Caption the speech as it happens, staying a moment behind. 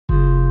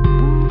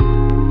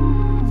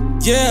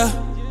Yeah,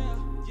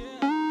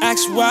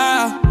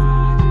 Aktual.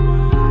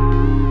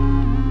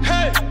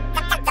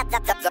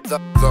 The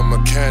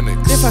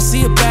Mekanix. If I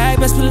see a bag,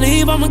 best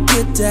believe I'ma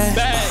get that.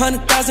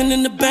 100,000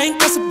 in the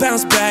bank, that's a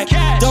bounce back.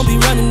 Don't be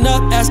running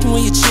up, asking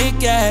where your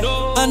chick at.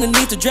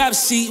 Underneath the driver's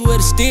seat, where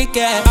the stick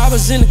at. I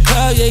was in the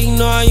club, yeah, you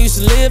know I used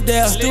to live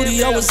there.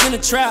 Studio was in the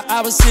trap,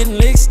 I was hitting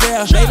licks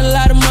there. Made a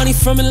lot of money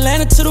from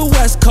Atlanta to the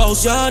West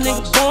Coast. Young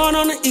nigga born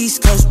on the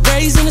East Coast,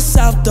 raised in the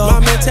South though. My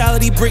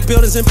mentality, brick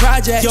buildings and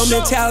projects. Your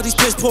mentality's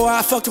piss poor,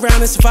 I fucked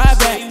around and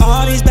survived that.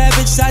 All these bad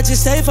bitches, I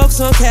just stay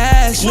focused on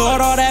cash. Ignored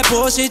all that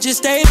bullshit, just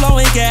stay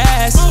blowing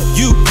gas.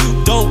 You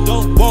don't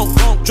want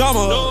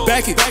drama.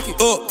 Back it up,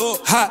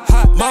 hot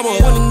mama.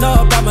 Wanna know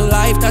about my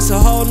life, that's a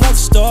whole nother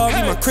story.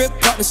 My crib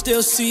partner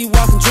still see you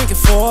walking, drinking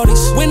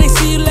 40s. When they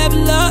see you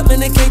level up, man,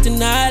 they can't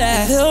deny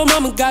that. Little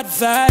mama got the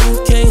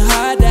value, can't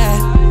hide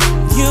that.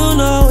 You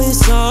know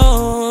it's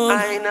on.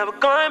 I ain't never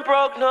going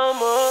broke no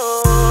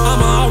more.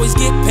 I'ma always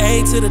get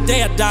paid till the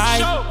day I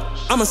die.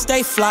 I'ma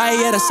stay fly,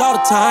 yeah, that's all the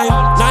time.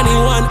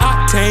 91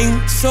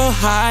 octane, so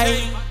high.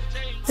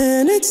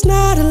 And it's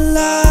not a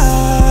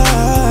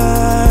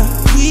lie,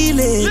 we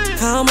lit.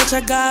 How much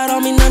I got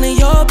on me, none of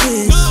your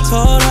biz.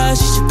 Told her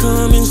she should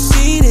come and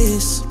see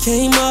this.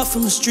 Came up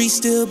from the street,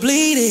 still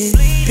bleeding.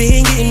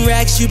 Been getting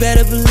racks, you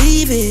better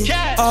believe it.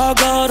 All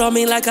gold on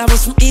me like I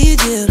was from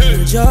Egypt.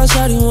 Your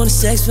shawty wanted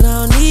sex, but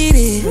I don't need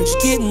it. Just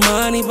getting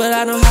money, but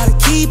I know how to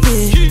keep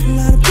it. A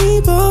lot of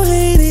people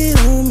hate it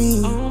on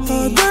me.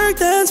 Hard work,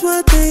 that's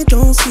what they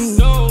don't see.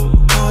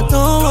 I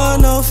don't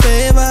want no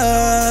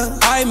favor.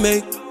 I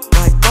make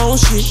own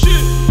shit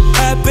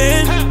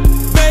happen,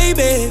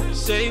 baby.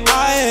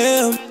 I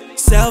am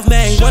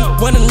self-made.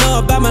 Wanna know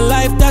about my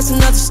life, that's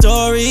another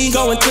story.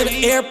 Going to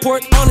the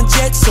airport on a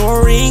jet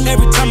soaring.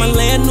 Every time I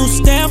land, new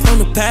stamp on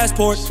the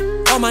passport.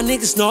 All my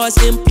niggas know it's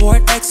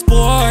import,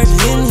 export.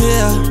 In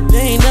here, they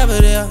ain't never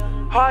there.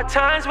 Hard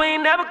times, we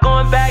ain't never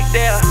going back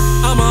there.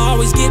 I'ma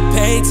always get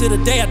paid till the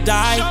day I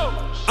die.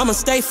 I'ma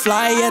stay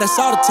fly, yeah, that's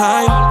all the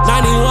time.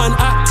 91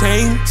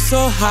 octane,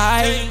 so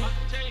high.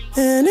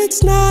 And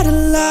it's not a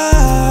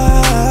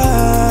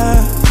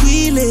lie,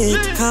 we lit.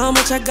 How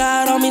much I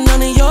got on me,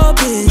 none of your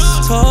biz.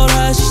 Told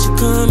her she should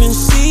come and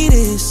see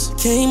this.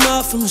 Came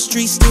up from the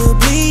street, still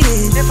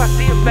bleeding. If I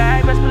see a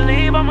bag, best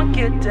believe I'ma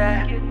get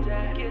that.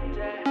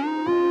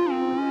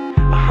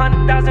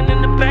 100,000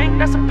 in the bank,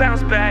 that's a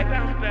bounce back.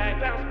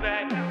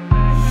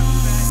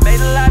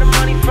 Made a lot of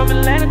money from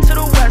Atlanta to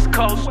the West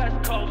Coast.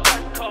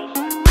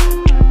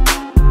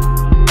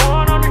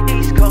 Born on the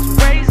East Coast,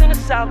 raised in the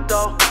South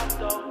though.